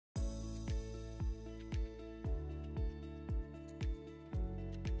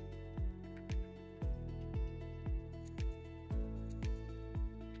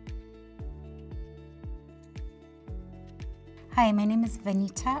Hi, my name is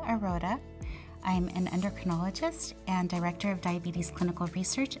Vanita Arora. I'm an endocrinologist and Director of Diabetes Clinical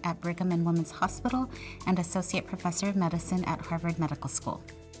Research at Brigham and Women's Hospital and Associate Professor of Medicine at Harvard Medical School.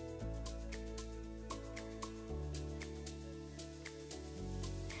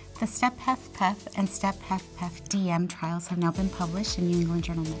 The STEP-HFpEF and STEP-HFpEF-DM trials have now been published in New England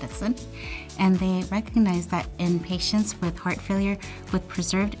Journal of Medicine, and they recognize that in patients with heart failure with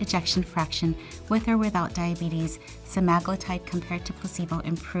preserved ejection fraction with or without diabetes, semaglutide compared to placebo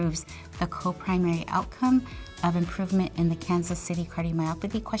improves the co-primary outcome of improvement in the Kansas City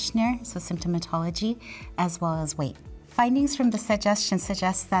Cardiomyopathy Questionnaire, so symptomatology, as well as weight. Findings from the suggestion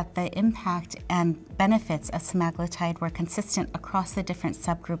suggest that the impact and benefits of semaglutide were consistent across the different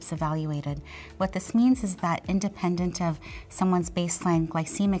subgroups evaluated. What this means is that independent of someone's baseline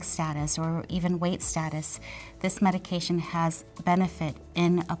glycemic status or even weight status, this medication has benefit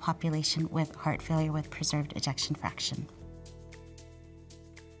in a population with heart failure with preserved ejection fraction.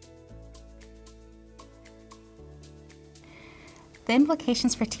 The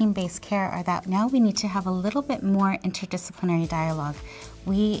implications for team-based care are that now we need to have a little bit more interdisciplinary dialogue.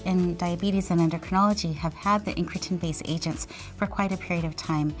 We in diabetes and endocrinology have had the incretin-based agents for quite a period of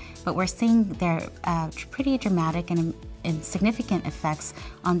time, but we're seeing their pretty dramatic and significant effects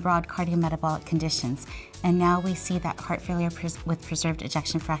on broad cardiometabolic conditions. And now we see that heart failure with preserved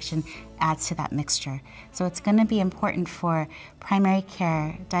ejection fraction adds to that mixture. So it's going to be important for primary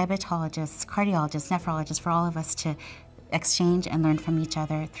care, diabetologists, cardiologists, nephrologists, for all of us to exchange and learn from each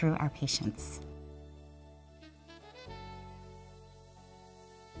other through our patients.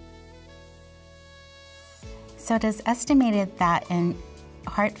 So it is estimated that in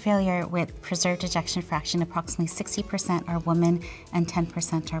heart failure with preserved ejection fraction, approximately 60% are women and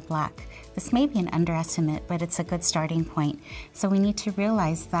 10% are Black. This may be an underestimate, but it's a good starting point. So we need to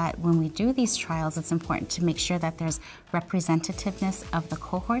realize that when we do these trials, it's important to make sure that there's representativeness of the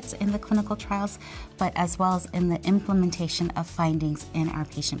cohorts in the clinical trials, but as well as in the implementation of findings in our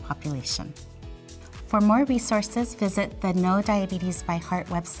patient population. For more resources, visit the No Diabetes by Heart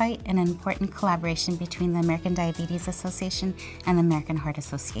website, an important collaboration between the American Diabetes Association and the American Heart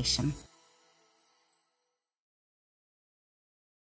Association.